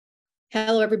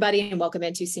Hello, everybody, and welcome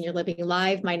into Senior Living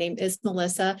Live. My name is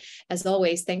Melissa. As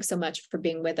always, thanks so much for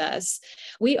being with us.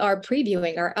 We are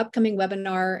previewing our upcoming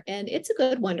webinar, and it's a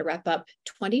good one to wrap up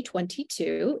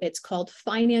 2022. It's called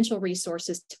Financial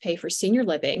Resources to Pay for Senior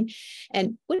Living.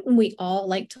 And wouldn't we all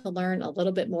like to learn a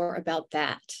little bit more about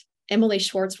that? Emily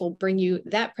Schwartz will bring you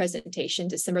that presentation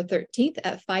December 13th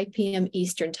at 5 p.m.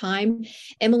 Eastern Time.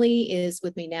 Emily is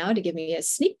with me now to give me a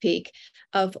sneak peek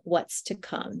of what's to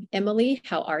come. Emily,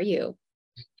 how are you?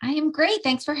 I am great.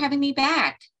 Thanks for having me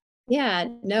back. Yeah,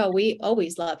 no, we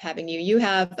always love having you. You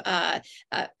have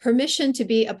permission to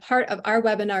be a part of our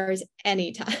webinars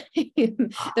anytime.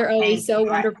 They're always so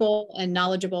wonderful and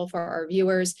knowledgeable for our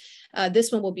viewers.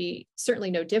 This one will be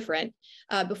certainly no different.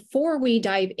 Before we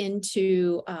dive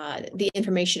into the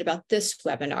information about this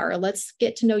webinar, let's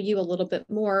get to know you a little bit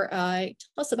more. Tell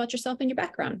us about yourself and your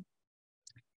background.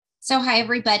 So hi,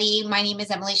 everybody. My name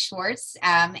is Emily Schwartz,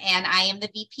 and I am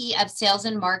the VP of Sales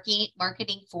and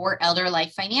Marketing for Elder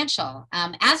Life Financial.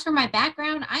 As for my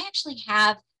background, I actually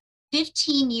have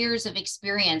 15 years of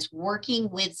experience working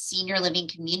with senior living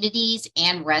communities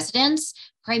and residents,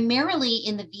 primarily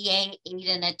in the VA aid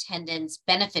and attendance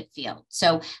benefit field.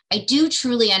 So I do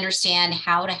truly understand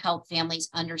how to help families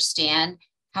understand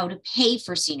how to pay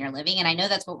for senior living. And I know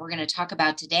that's what we're going to talk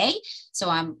about today.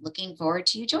 So I'm looking forward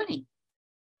to you joining.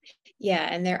 Yeah,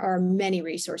 and there are many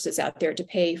resources out there to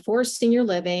pay for senior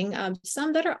living,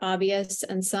 some that are obvious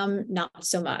and some not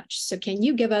so much. So can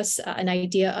you give us an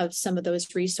idea of some of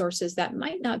those resources that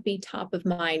might not be top of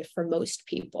mind for most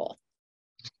people?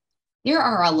 There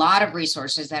are a lot of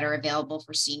resources that are available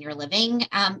for senior living.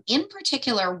 In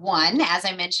particular, one, as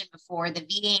I mentioned before, the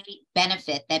VA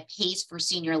benefit that pays for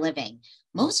senior living.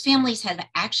 Most families have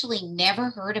actually never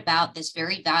heard about this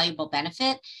very valuable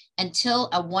benefit until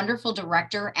a wonderful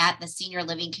director at the senior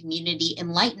living community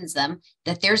enlightens them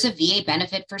that there's a VA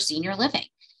benefit for senior living.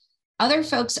 Other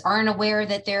folks aren't aware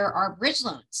that there are bridge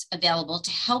loans available to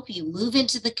help you move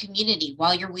into the community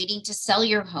while you're waiting to sell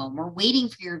your home or waiting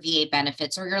for your VA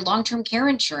benefits or your long-term care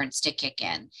insurance to kick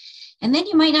in. And then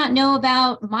you might not know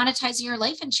about monetizing your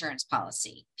life insurance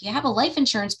policy. If you have a life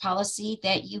insurance policy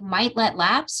that you might let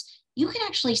lapse, you can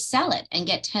actually sell it and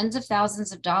get tens of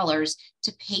thousands of dollars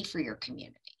to pay for your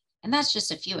community. And that's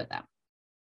just a few of them.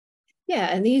 Yeah,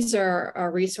 and these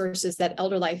are resources that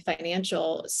Elder Life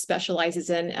Financial specializes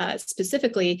in,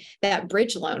 specifically that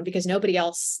bridge loan, because nobody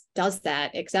else does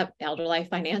that except Elder Life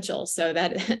Financial. So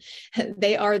that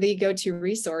they are the go-to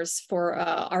resource for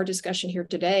our discussion here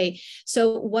today.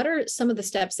 So what are some of the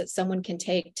steps that someone can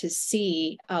take to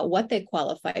see what they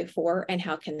qualify for and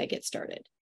how can they get started?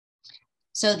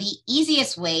 So the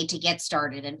easiest way to get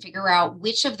started and figure out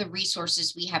which of the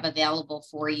resources we have available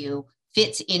for you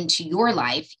fits into your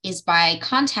life is by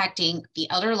contacting the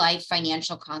Elder Life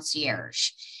Financial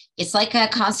Concierge. It's like a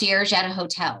concierge at a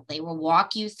hotel. They will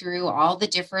walk you through all the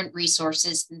different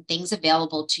resources and things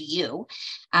available to you.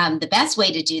 The best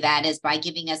way to do that is by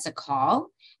giving us a call.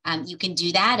 You can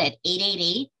do that at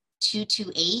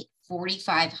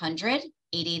 888-228-4500.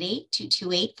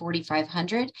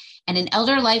 888-228-4500. And an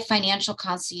Elder Life Financial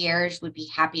Concierge would be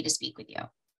happy to speak with you.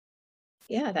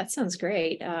 Yeah, that sounds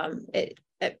great. It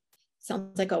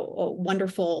sounds like a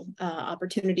wonderful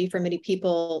opportunity for many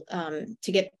people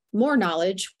to get more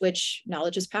knowledge, which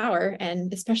knowledge is power,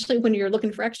 and especially when you're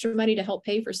looking for extra money to help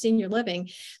pay for senior living.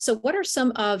 So what are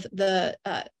some of the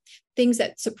things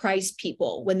that surprise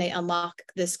people when they unlock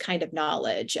this kind of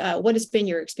knowledge? What has been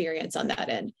your experience on that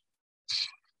end?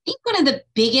 I think one of the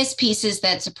biggest pieces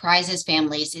that surprises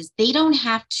families is they don't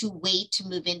have to wait to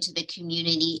move into the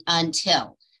community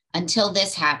until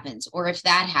this happens, or if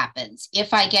that happens.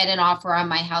 If I get an offer on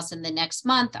my house in the next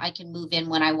month, I can move in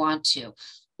when I want to,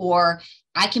 or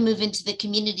I can move into the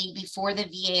community before the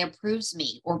VA approves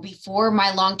me, or before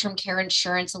my long-term care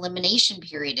insurance elimination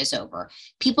period is over.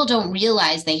 People don't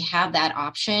realize they have that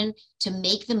option to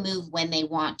make the move when they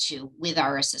want to with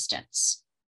our assistance.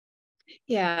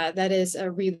 Yeah, that is a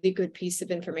really good piece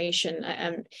of information.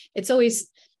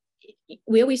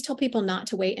 We always tell people not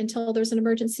to wait until there's an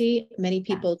emergency. Many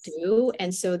people do.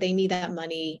 And so they need that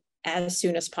money as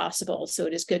soon as possible. So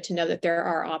it is good to know that there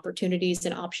are opportunities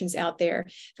and options out there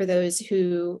for those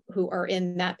who are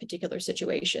in that particular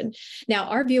situation. Now,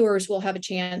 our viewers will have a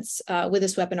chance with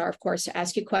this webinar, of course, to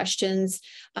ask you questions.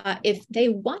 If they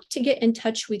want to get in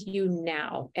touch with you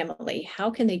now, Emily,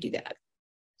 how can they do that?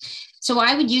 So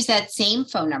I would use that same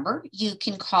phone number. You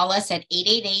can call us at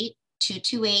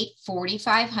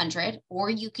 888-228-4500,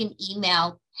 or you can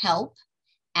email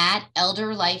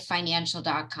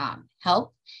help@elderlifefinancial.com.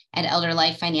 Help at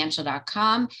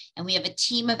elderlifefinancial.com. And we have a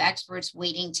team of experts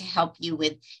waiting to help you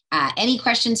with any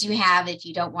questions you have if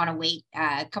you don't want to wait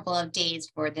a couple of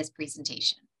days for this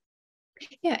presentation.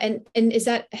 Yeah, and is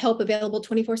that help available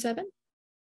 24/7?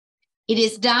 It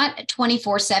is not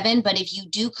 24/7, but if you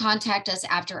do contact us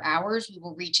after hours, we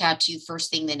will reach out to you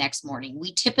first thing the next morning.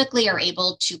 We typically are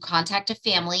able to contact a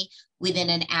family within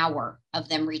an hour of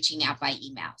them reaching out by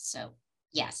email. So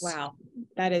yes. Wow,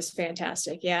 that is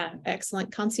fantastic. Yeah,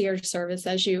 excellent concierge service,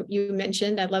 as you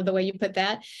mentioned. I love the way you put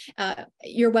that.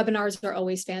 Your webinars are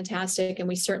always fantastic, and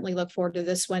we certainly look forward to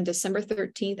this one, December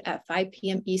 13th at 5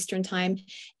 p.m. Eastern Time.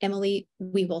 Emily,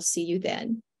 we will see you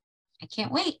then. I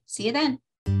can't wait. See you then.